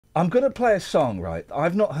I'm going to play a song, right,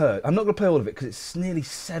 I've not heard. I'm not going to play all of it because it's nearly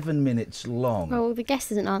 7 minutes long. Well, the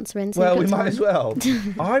guest isn't answering, so well, we might as well.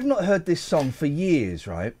 I've not heard this song for years,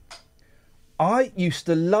 right? I used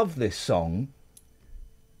to love this song,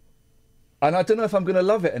 and I don't know if I'm going to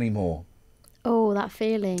love it anymore. Oh, that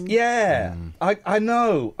feeling. Yeah, I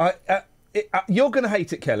know. You're going to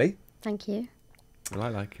hate it, Kelly. Thank you. Well, I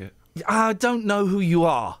like it. I don't know who you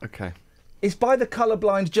are. Okay. It's by the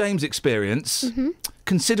Colorblind James Experience,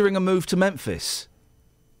 considering a move to Memphis.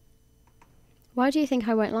 Why do you think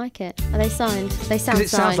I won't like it? Are they signed? They sound signed. Because it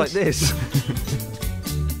sounds like this.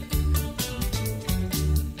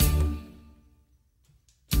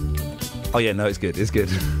 Oh yeah, no, it's good, it's good.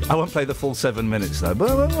 I won't play the full 7 minutes though, but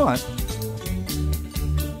all right.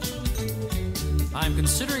 I'm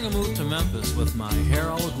considering a move to Memphis with my hair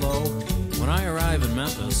all aglow. When I arrive in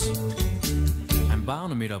Memphis, I'm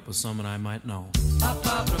bound to meet up with someone I might know.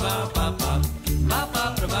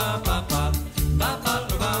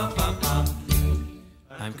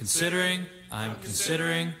 I'm considering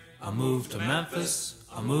a move to Memphis,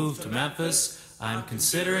 a move to Memphis. I'm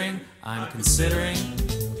considering.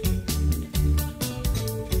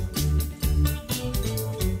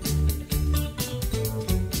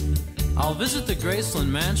 I'll visit the Graceland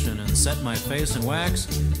mansion and set my face in wax,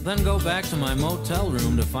 then go back to my motel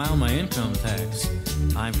room to file my income tax.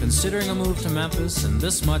 I'm considering a move to Memphis, and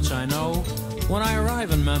this much I know. When I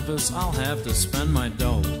arrive in Memphis, I'll have to spend my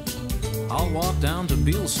dough. I'll walk down to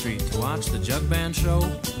Beale Street to watch the jug band show.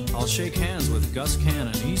 I'll shake hands with Gus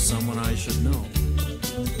Cannon, he's someone I should know.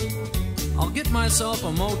 I'll get myself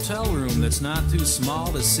a motel room that's not too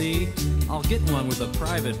small to see. I'll get one with a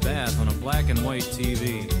private bath on a black and white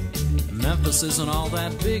TV. Memphis isn't all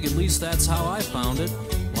that big, at least that's how I found it.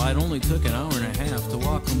 Why, it only took an hour and a half to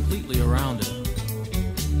walk completely around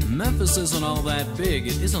it. Memphis isn't all that big,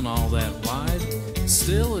 it isn't all that wide.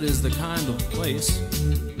 Still, it is the kind of place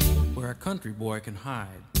where a country boy can hide.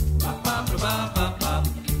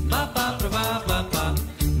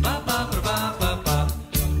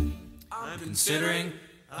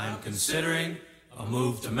 I'm considering a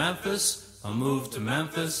move to Memphis, a move to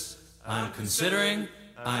Memphis. I'm considering.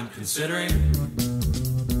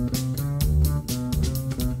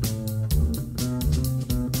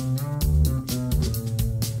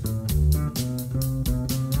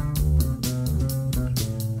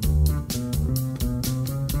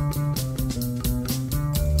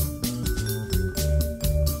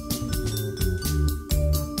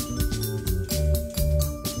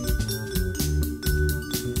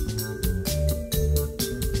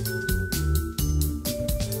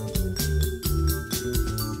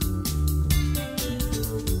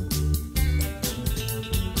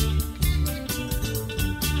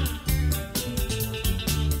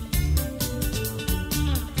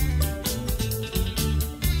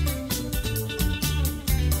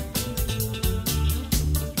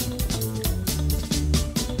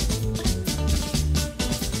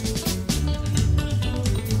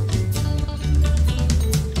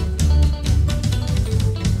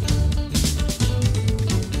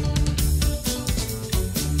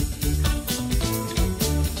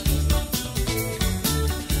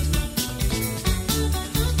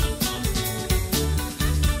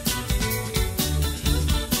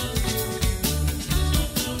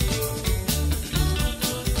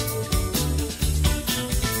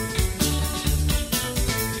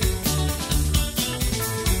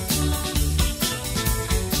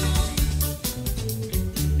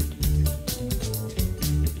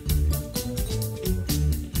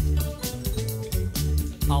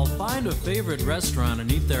 I'll find a favorite restaurant and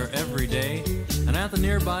eat there every day, and at the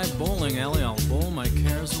nearby bowling alley I'll bowl my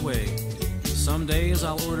cares away. Some days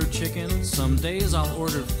I'll order chicken, some days I'll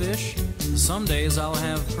order fish, some days I'll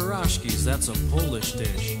have pierogies, that's a Polish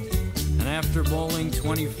dish. And after bowling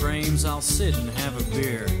 20 frames I'll sit and have a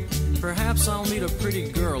beer. Perhaps I'll meet a pretty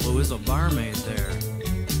girl who is a barmaid there.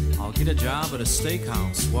 I'll get a job at a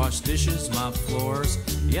steakhouse, wash dishes, mop floors.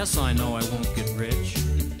 Yes, I know I won't get rich.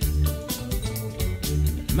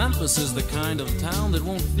 Memphis is the kind of town that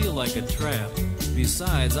won't feel like a trap.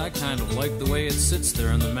 Besides, I kind of like the way it sits there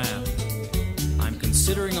on the map. I'm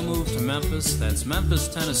considering a move to Memphis, that's Memphis,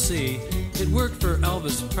 Tennessee. It worked for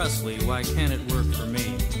Elvis Presley, why can't it work for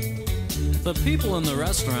me? The people in the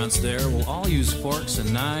restaurants there will all use forks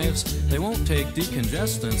and knives. They won't take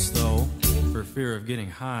decongestants, though, for fear of getting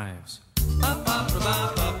hives.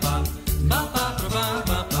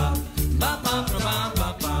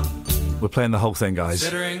 We're playing the whole thing, guys.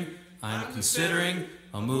 I'm considering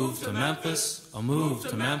a move to Memphis, a move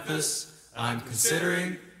to Memphis. I'm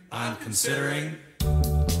considering.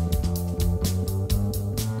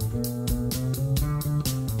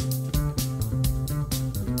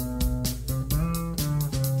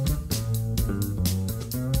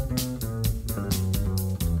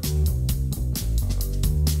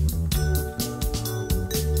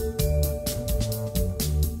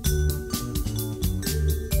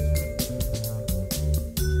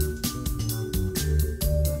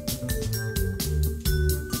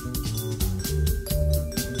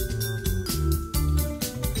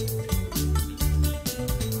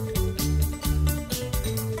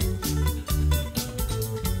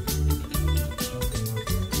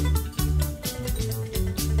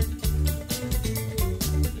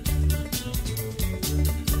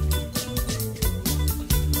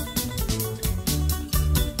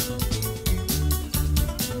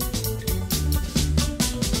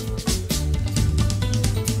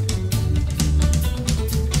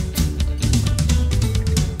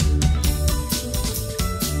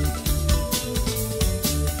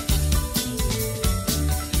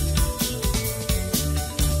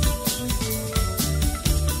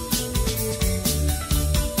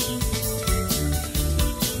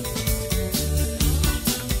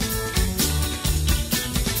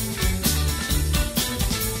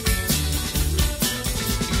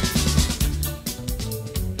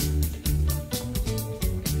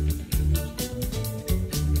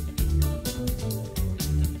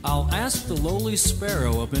 ask the lowly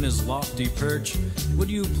sparrow up in his lofty perch,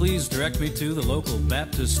 would you please direct me to the local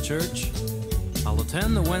Baptist church? I'll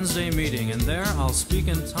attend the Wednesday meeting, and there I'll speak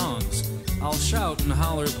in tongues. I'll shout and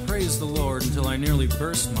holler, praise the Lord, until I nearly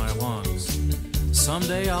burst my lungs.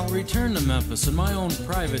 Someday I'll return to Memphis in my own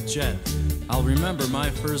private jet. I'll remember my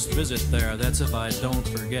first visit there, that's if I don't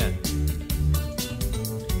forget.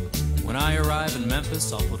 When I arrive in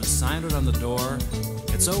Memphis, I'll put a sign out on the door.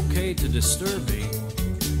 It's okay to disturb me.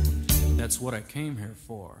 That's what I came here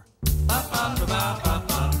for.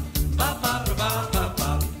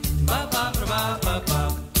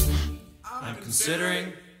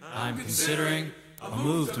 I'm considering a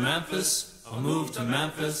move to Memphis, a move to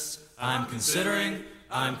Memphis. I'm considering.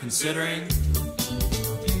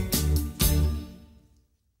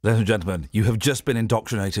 Ladies and gentlemen, you have just been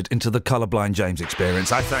indoctrinated into the Colorblind James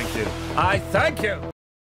experience. I thank you.